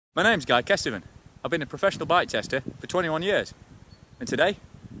My name's Guy Kestevan. I've been a professional bike tester for 21 years. And today,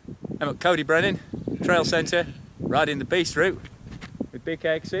 I'm at Cody Brennan Trail Centre, riding the Beast route with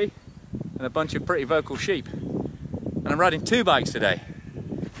BKXC and a bunch of pretty vocal sheep. And I'm riding two bikes today.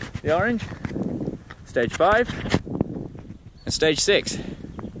 The orange, stage 5, and stage 6.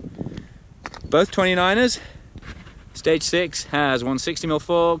 Both 29ers. Stage 6 has one 60mm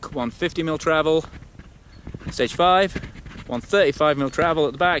fork, one 50mm travel. Stage 5, one 35mm travel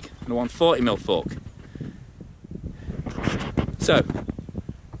at the back and a 140mm fork. So,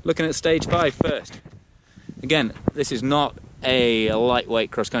 looking at stage 5 first. Again, this is not a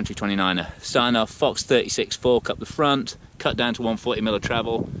lightweight cross-country 29er. Starting off Fox 36 fork up the front, cut down to 140mm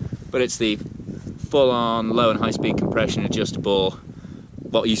travel, but it's the full-on low and high-speed compression adjustable,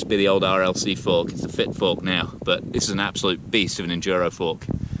 what used to be the old RLC fork. It's the fit fork now, but this is an absolute beast of an enduro fork.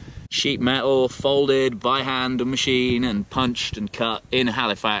 Sheet metal, folded by hand and machine and punched and cut in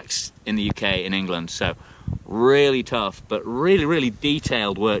Halifax in the UK in England. So really tough, but really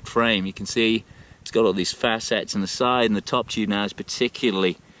detailed worked frame. You can see it's got all these facets on the side, and the top tube now is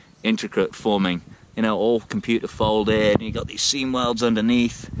particularly intricate forming, you know, all computer folded, and you've got these seam welds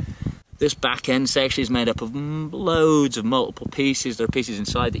underneath. This back end section is made up of loads of multiple pieces. There are pieces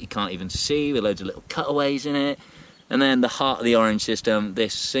inside that you can't even see with loads of little cutaways in it. And then the heart of the orange system,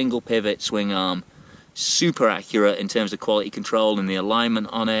 this single pivot swing arm, super accurate in terms of quality control and the alignment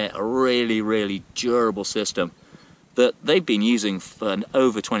on it. A really durable system that they've been using for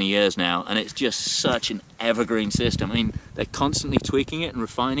over 20 years now, and it's just such an evergreen system. I mean, they're constantly tweaking it and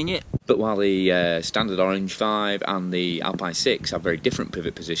refining it. But while the standard Orange 5 and the Alpine 6 have very different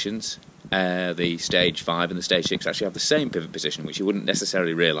pivot positions, the Stage 5 and the Stage 6 actually have the same pivot position, which you wouldn't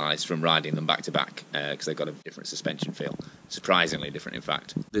necessarily realise from riding them back to back, because they've got a different suspension feel. Surprisingly different, in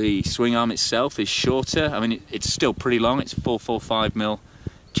fact. The swing arm itself is shorter. I mean, it's still pretty long. It's a 445mm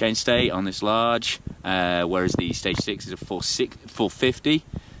chainstay on this large, whereas the Stage 6 is a 450.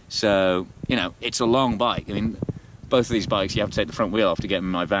 So, you know, it's a long bike. I mean, both of these bikes, you have to take the front wheel off to get them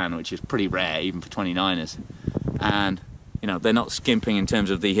in my van, which is pretty rare, even for 29ers. And you know, they're not skimping in terms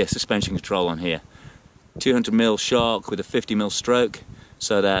of the suspension control on here. 200mm shock with a 50mm stroke,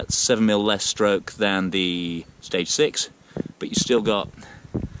 so that's 7mm less stroke than the Stage 6, but you still got,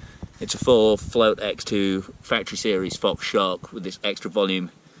 it's a full Float X2 factory series Fox shock with this extra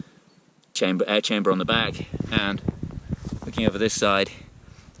volume air chamber on the back. And looking over this side,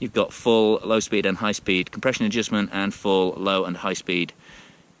 you've got full low speed and high speed compression adjustment and full low and high speed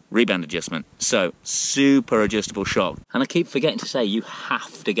rebound adjustment. So super adjustable shock. And I keep forgetting to say, you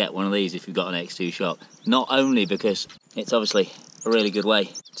have to get one of these if you've got an X2 shock. Not only because it's obviously a really good way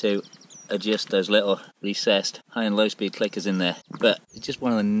to adjust those little recessed high and low speed clickers in there, but it's just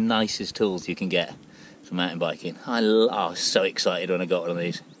one of the nicest tools you can get for mountain biking. I was so excited when I got one of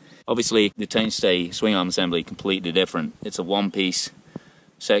these. Obviously the chainstay swing arm assembly completely different. It's a one piece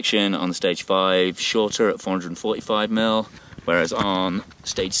section on the Stage 5, shorter at 445mm, whereas on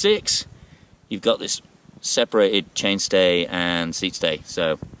Stage 6 you've got this separated chainstay and seat stay,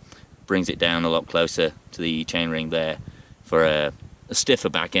 so brings it down a lot closer to the chainring there for a stiffer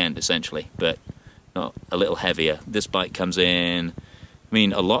back end essentially, but not a little heavier. This bike comes in, I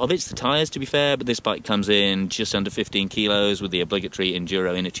mean, a lot of it's the tyres to be fair, but this bike comes in just under 15 kilos with the obligatory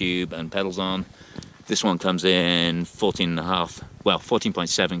enduro inner tube and pedals on. This one comes in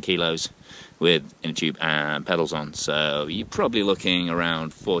 14.7 kilos with inner tube and pedals on, so you're probably looking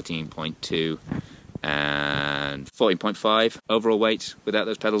around 14.2 and 14.5 overall weight without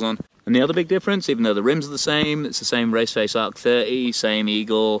those pedals on. And the other big difference, even though the rims are the same, it's the same Raceface Arc 30, same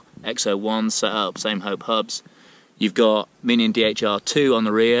Eagle XO1 setup, same Hope hubs. You've got Minion DHR2 on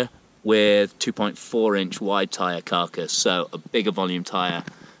the rear with 2.4-inch wide tyre carcass, so a bigger volume tyre.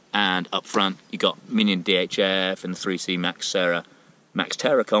 And up front, you got Minion DHF and the 3C Max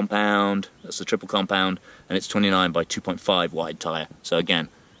Terra compound. That's the triple compound, and it's 29 by 2.5 wide tyre. So again,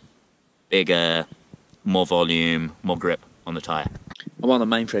 bigger, more volume, more grip on the tyre. And while the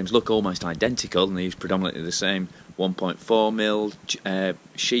mainframes look almost identical, and they use predominantly the same 1.4mm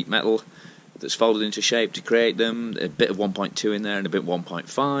sheet metal that's folded into shape to create them, a bit of 1.2 in there and a bit of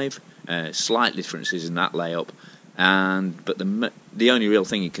 1.5, slight differences in that layup. But the only real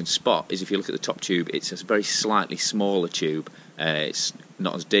thing you can spot is if you look at the top tube, it's a very slightly smaller tube. It's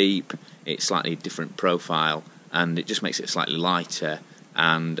not as deep, it's slightly different profile, and it just makes it slightly lighter.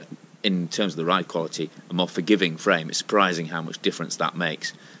 And in terms of the ride quality, a more forgiving frame. It's surprising how much difference that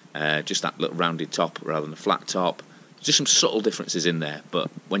makes. Just that little rounded top rather than a flat top. Just some subtle differences in there, but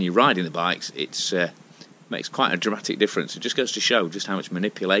when you're riding the bikes, it's makes quite a dramatic difference. It just goes to show just how much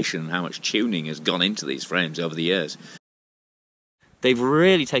manipulation and how much tuning has gone into these frames over the years. they've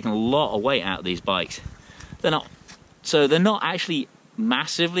really taken a lot of weight out of these bikes. They're not actually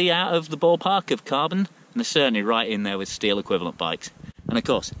massively out of the ballpark of carbon, and they're certainly right in there with steel equivalent bikes. And of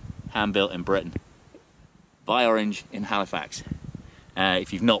course, hand built in Britain, by Orange in Halifax.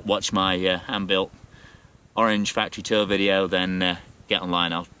 If you've not watched my hand built Orange factory tour video, then get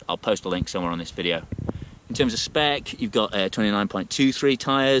online. I'll post a link somewhere on this video. In terms of spec, you've got 29.23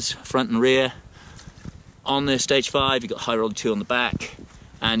 tyres, front and rear. On the Stage 5, you've got High Roller 2 on the back,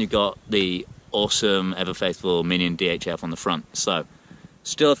 and you've got the awesome, ever faithful Minion DHF on the front. So,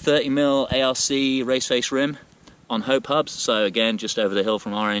 still a 30mm ARC race face rim on Hope hubs. So again, just over the hill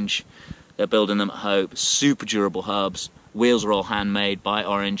from Orange, they're building them at Hope. Super durable hubs. Wheels are all handmade by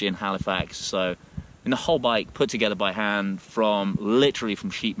Orange in Halifax. So, the whole bike put together by hand, literally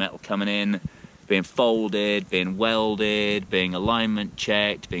from sheet metal coming in, being folded, being welded, being alignment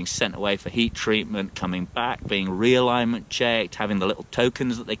checked, being sent away for heat treatment, coming back, being realignment checked, having the little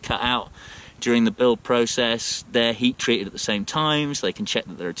tokens that they cut out during the build process. They're heat treated at the same time, so they can check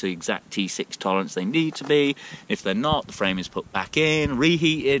that they're to the exact T6 tolerance they need to be. If they're not, the frame is put back in,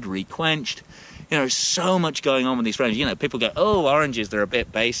 reheated, requenched. You know, there's so much going on with these frames. You know, people go, oh, Oranges, they're a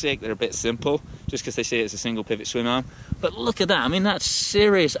bit basic, they're a bit simple, just because they see it as a single pivot swim arm. But look at that. I mean, that's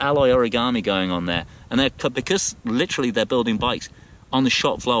serious alloy origami going on there. And because literally they're building bikes on the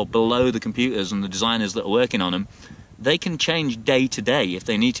shop floor below the computers and the designers that are working on them, they can change day to day if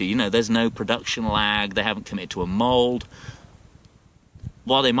they need to. You know, there's no production lag, they haven't committed to a mold.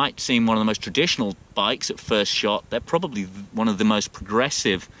 While they might seem one of the most traditional bikes at first shot, they're probably one of the most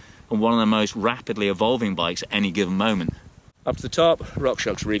progressive and one of the most rapidly evolving bikes at any given moment. Up to the top,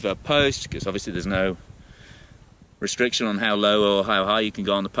 RockShox reverb post, because obviously there's no restriction on how low or how high you can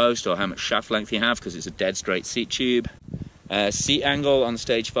go on the post or how much shaft length you have, because it's a dead straight seat tube. Seat angle on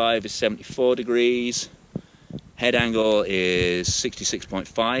Stage 5 is 74 degrees. Head angle is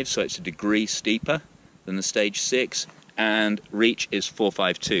 66.5, so it's a degree steeper than the Stage 6. And reach is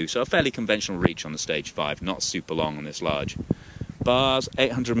 452, so a fairly conventional reach on the Stage 5, not super long on this large. Bars,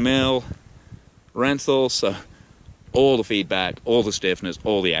 800mm Renthal, so all the feedback, all the stiffness,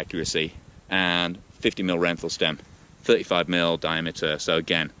 all the accuracy, and 50mm Renthal stem, 35mm diameter, so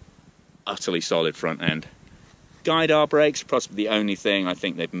again, utterly solid front end. Guide arm brakes, possibly the only thing I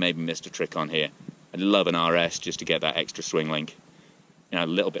think they've maybe missed a trick on here. I'd love an RS just to get that extra swing link, you know, a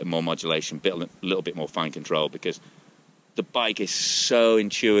little bit more modulation, a little bit more fine control, because the bike is so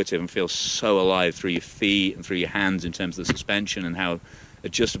intuitive and feels so alive through your feet and through your hands in terms of the suspension and how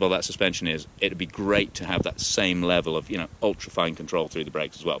adjustable that suspension is. It'd be great to have that same level of, you know, ultra fine control through the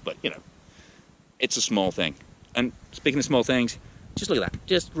brakes as well. But, you know, it's a small thing. And speaking of small things, just look at that.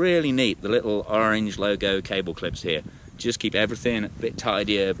 Just really neat. The little Orange logo cable clips here. Just keep everything a bit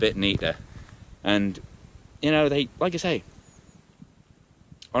tidier, a bit neater. And, you know, they, like I say,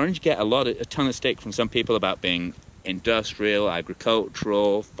 Orange get a ton of stick from some people about being industrial,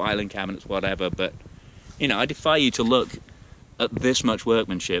 agricultural, filing cabinets, whatever, but, you know, I defy you to look at this much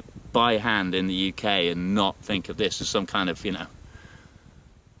workmanship by hand in the UK and not think of this as some kind of, you know,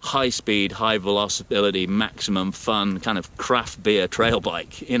 high speed, high velocity, maximum fun kind of craft beer trail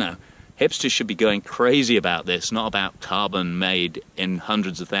bike. You know, hipsters should be going crazy about this, not about carbon made in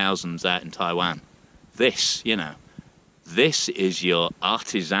hundreds of thousands out in Taiwan. This, you know, this is your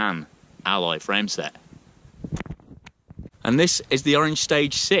artisan alloy frame set. And this is the Orange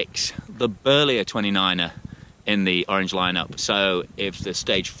Stage 6, the burlier 29er in the Orange lineup. So if the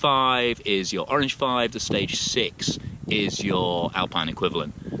Stage 5 is your Orange 5, the Stage 6 is your Alpine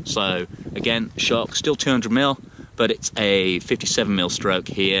equivalent. So again, shock, still 200mm, but it's a 57mm stroke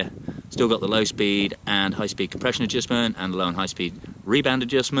here. Still got the low speed and high speed compression adjustment and low and high speed rebound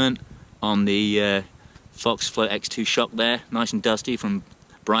adjustment on the Fox Float X2 shock there. Nice and dusty from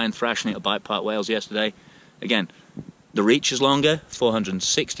Brian thrashing it at Bike Park Wales yesterday. Again, the reach is longer,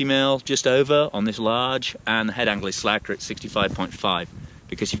 460mm, just over on this large, and the head angle is slacker at 65.5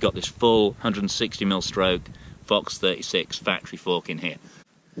 because you've got this full 160mm stroke Fox 36 factory fork in here.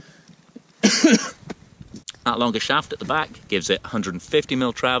 That longer shaft at the back gives it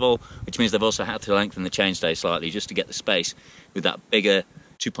 150mm travel, which means they've also had to lengthen the chainstay slightly just to get the space with that bigger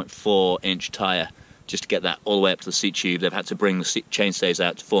 2.4-inch tyre. Just to get that all the way up to the seat tube, they've had to bring the chainstays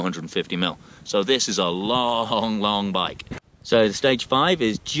out to 450mm. So this is a long bike. So the Stage 5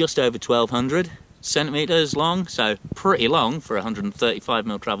 is just over 1200 centimeters long, so pretty long for a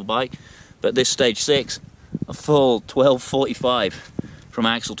 135mm travel bike. But this Stage 6, a full 1245 from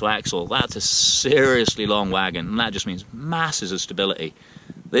axle to axle. That's a seriously long wagon, and that just means masses of stability.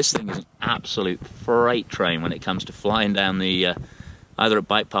 This thing is an absolute freight train when it comes to flying down the either at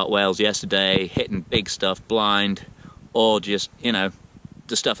Bike Park Wales yesterday, hitting big stuff blind, or just, you know,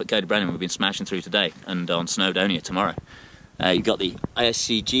 the stuff at Cody Brennan we've been smashing through today and on Snowdonia tomorrow. You've got the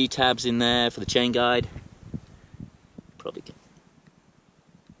ISCG tabs in there for the chain guide. Probably can.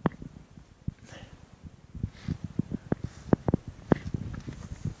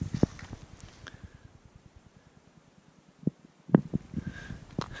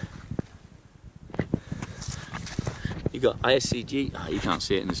 You've got ISCG, oh, you can't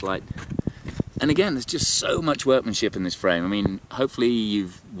see it in this light. And again, there's just so much workmanship in this frame. I mean, hopefully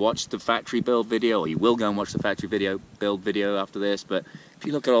you've watched the factory build video, or you will go and watch the factory build video after this, but if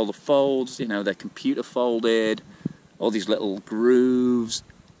you look at all the folds, you know, they're computer folded, all these little grooves,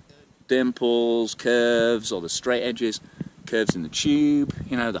 dimples, curves, all the straight edges, curves in the tube,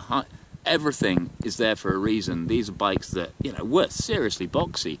 you know, the height, everything is there for a reason. These are bikes that, you know, were seriously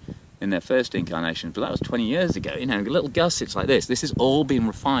boxy in their first incarnation, but that was 20 years ago. You know, little gussets like this has all been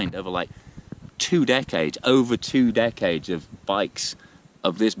refined over like 2 decades, over 2 decades of bikes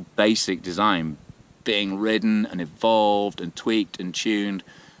of this basic design being ridden and evolved and tweaked and tuned.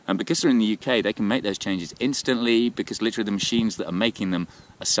 And because they're in the UK, they can make those changes instantly, because literally the machines that are making them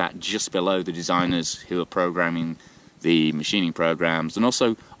are sat just below the designers who are programming the machining programs. And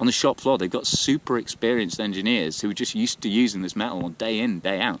also on the shop floor, they've got super experienced engineers who are just used to using this metal day in,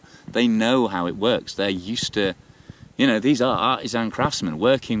 day out. They know how it works. They're used to, you know, these are artisan craftsmen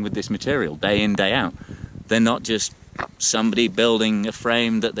working with this material day in, day out. They're not just somebody building a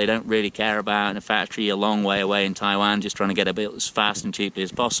frame that they don't really care about in a factory a long way away in Taiwan, just trying to get it built as fast and cheaply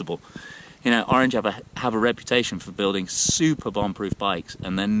as possible. You know, Orange have a reputation for building super bomb-proof bikes,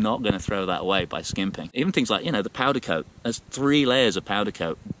 and they're not going to throw that away by skimping. Even things like, you know, the powder coat. There's 3 layers of powder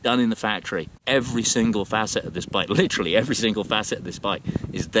coat done in the factory. Every single facet of this bike, literally every single facet of this bike,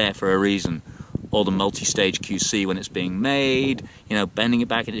 is there for a reason. All the multi-stage QC when it's being made, you know, bending it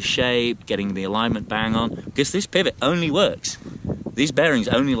back into shape, getting the alignment bang on. Because this pivot only works. These bearings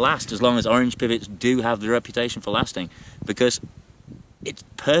only last as long as Orange pivots do have the reputation for lasting, because it's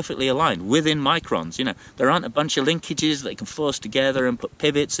perfectly aligned within microns. You know, there aren't a bunch of linkages that they can force together and put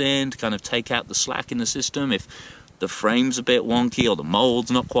pivots in to kind of take out the slack in the system if the frame's a bit wonky, or the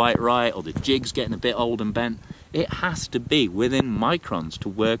mold's not quite right, or the jig's getting a bit old and bent. It has to be within microns to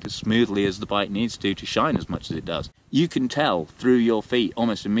work as smoothly as the bike needs to shine as much as it does. You can tell through your feet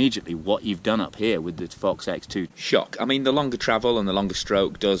almost immediately what you've done up here with the Fox X2 shock. I mean, the longer travel and the longer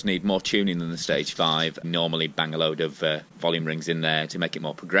stroke does need more tuning than the Stage 5. Normally bang a load of volume rings in there to make it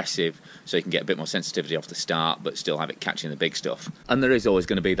more progressive, so you can get a bit more sensitivity off the start but still have it catching the big stuff. And there is always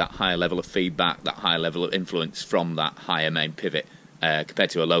going to be that higher level of feedback, that higher level of influence from that higher main pivot, compared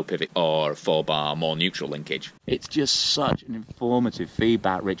to a low pivot or a 4-bar more neutral linkage. It's just such an informative,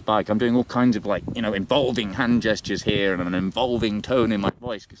 feedback-rich bike. I'm doing all kinds of, like, you know, involving hand gestures here and an involving tone in my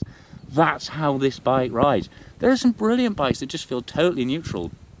voice, because that's how this bike rides. There are some brilliant bikes that just feel totally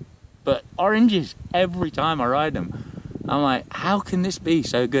neutral, but Oranges, every time I ride them, I'm like, how can this be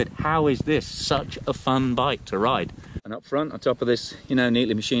so good? How is this such a fun bike to ride? And up front, on top of this, you know,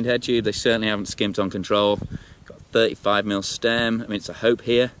 neatly machined head tube, they certainly haven't skimped on control. 35mm stem. I mean, it's a Hope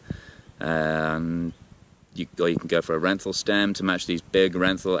here, or you can go for a Renthal stem to match these big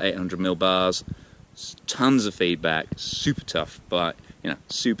Renthal 800mm bars. Tons of feedback, super tough, but you know,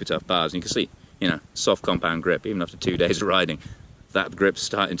 super tough bars. And you can see, you know, soft compound grip even after 2 days of riding. That grip's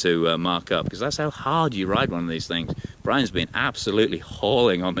starting to mark up, because that's how hard you ride one of these things. Brian's been absolutely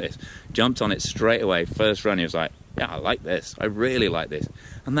hauling on this, jumped on it straight away. First run, he was like, yeah, I like this. I really like this.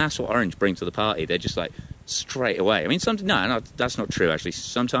 And that's what Orange bring to the party. They're just like, straight away. I mean, no, that's not true, actually.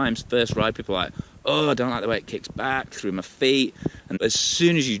 Sometimes first ride, people are like, oh, I don't like the way it kicks back through my feet. And as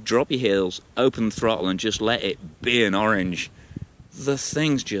soon as you drop your heels, open the throttle and just let it be an Orange, the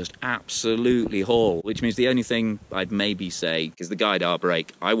thing's just absolutely haul. Which means the only thing I'd maybe say is the guide R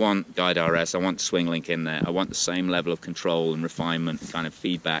brake. I want guide RS, I want swing link in there. I want the same level of control and refinement and kind of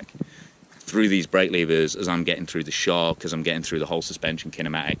feedback through these brake levers as I'm getting through the shock, as I'm getting through the whole suspension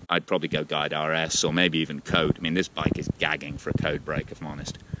kinematic. I'd probably go guide RS or maybe even code. I mean, this bike is gagging for a code brake, if I'm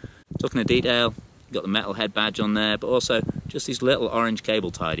honest. Talking of detail, got the metal head badge on there, but also just these little orange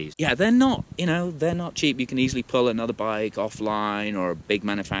cable tidies. Yeah, they're not, you know, they're not cheap. You can easily pull another bike offline or a big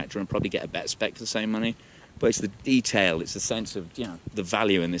manufacturer and probably get a better spec for the same money. But it's the detail, it's the sense of, you know, the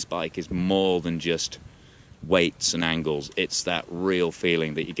value in this bike is more than just weights and angles. It's that real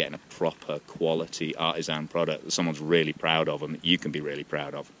feeling that you're getting a proper quality artisan product that someone's really proud of and that you can be really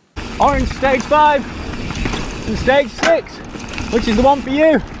proud of. Orange Stage 5 and Stage 6, which is the one for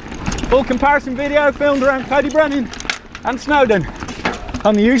you. Full comparison video filmed around Cody Brennan and Snowdon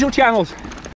on the usual channels.